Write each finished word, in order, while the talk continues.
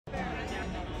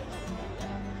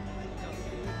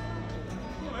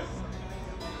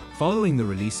following the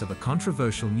release of a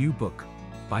controversial new book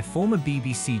by former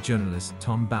BBC journalist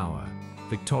Tom Bower.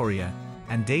 Victoria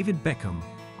and David Beckham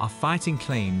are fighting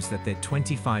claims that their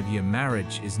 25-year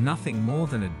marriage is nothing more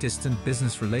than a distant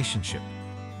business relationship.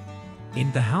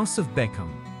 In The House of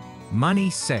Beckham, Money,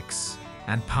 Sex,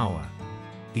 and Power,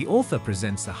 the author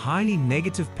presents a highly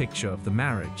negative picture of the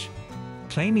marriage,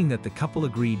 claiming that the couple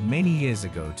agreed many years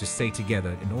ago to stay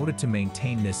together in order to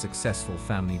maintain their successful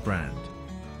family brand.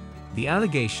 The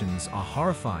allegations are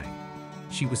horrifying.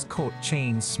 She was caught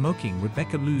chain-smoking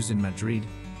Rebecca Luz in Madrid,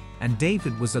 and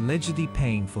David was allegedly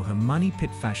paying for her money pit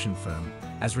fashion firm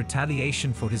as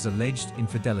retaliation for his alleged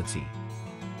infidelity.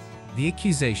 The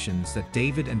accusations that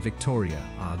David and Victoria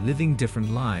are living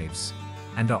different lives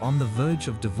and are on the verge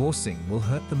of divorcing will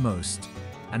hurt the most,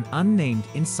 an unnamed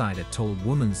insider told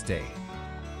Women's Day.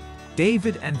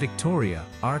 David and Victoria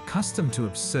are accustomed to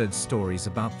absurd stories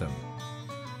about them.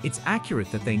 It's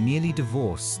accurate that they nearly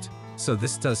divorced, so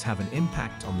this does have an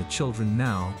impact on the children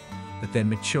now that they're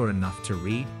mature enough to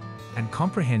read and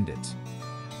comprehend it.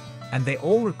 And they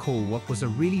all recall what was a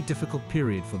really difficult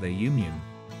period for their union.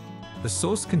 The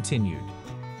source continued.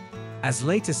 As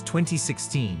late as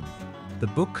 2016, the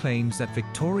book claims that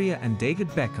Victoria and David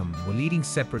Beckham were leading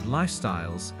separate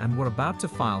lifestyles and were about to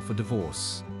file for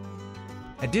divorce.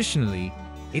 Additionally,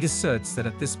 it asserts that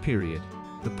at this period,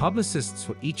 the publicists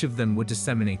for each of them were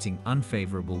disseminating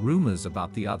unfavorable rumors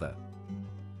about the other.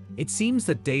 It seems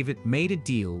that David made a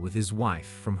deal with his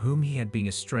wife, from whom he had been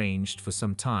estranged for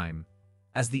some time,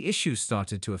 as the issue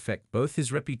started to affect both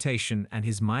his reputation and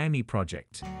his Miami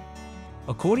project.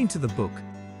 According to the book,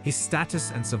 his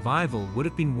status and survival would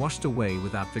have been washed away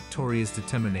without Victoria's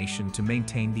determination to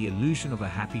maintain the illusion of a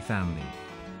happy family.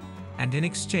 And in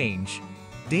exchange,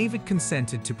 David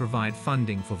consented to provide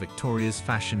funding for Victoria's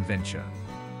fashion venture.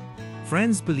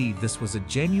 Friends believe this was a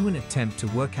genuine attempt to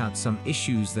work out some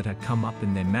issues that had come up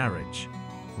in their marriage,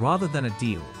 rather than a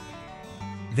deal.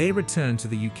 Their return to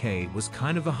the UK was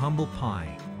kind of a humble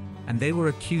pie, and they were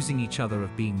accusing each other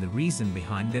of being the reason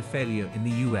behind their failure in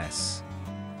the US.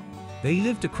 They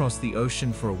lived across the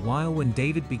ocean for a while when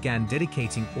David began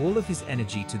dedicating all of his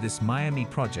energy to this Miami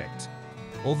project,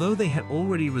 although they had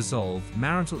already resolved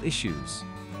marital issues.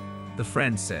 The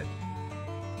friend said.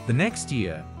 The next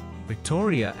year,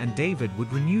 Victoria and David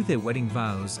would renew their wedding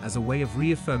vows as a way of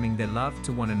reaffirming their love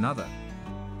to one another.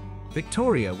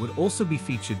 Victoria would also be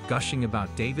featured gushing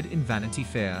about David in Vanity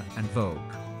Fair and Vogue.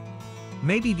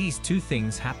 Maybe these two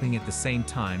things happening at the same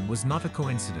time was not a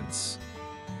coincidence.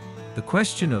 The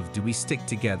question of do we stick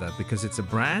together because it's a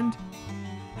brand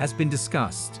has been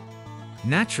discussed.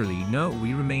 Naturally, no,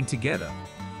 we remain together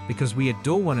because we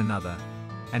adore one another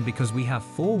and because we have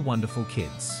 4 wonderful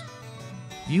kids.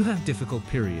 You have difficult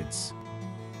periods.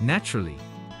 Naturally,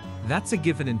 that's a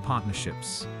given in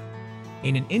partnerships.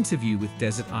 In an interview with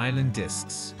Desert Island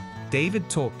Discs, David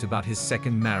talked about his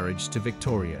second marriage to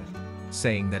Victoria,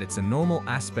 saying that it's a normal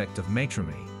aspect of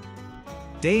matrimony.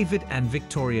 David and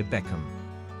Victoria Beckham,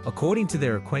 according to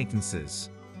their acquaintances,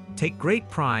 take great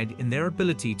pride in their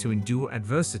ability to endure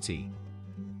adversity.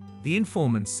 The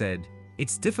informant said,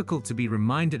 "It's difficult to be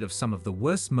reminded of some of the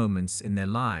worst moments in their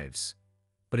lives,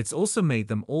 but it's also made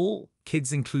them all,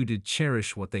 kids included,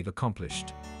 cherish what they've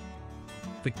accomplished."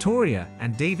 Victoria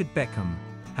and David Beckham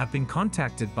have been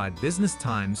contacted by Business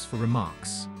Times for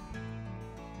remarks.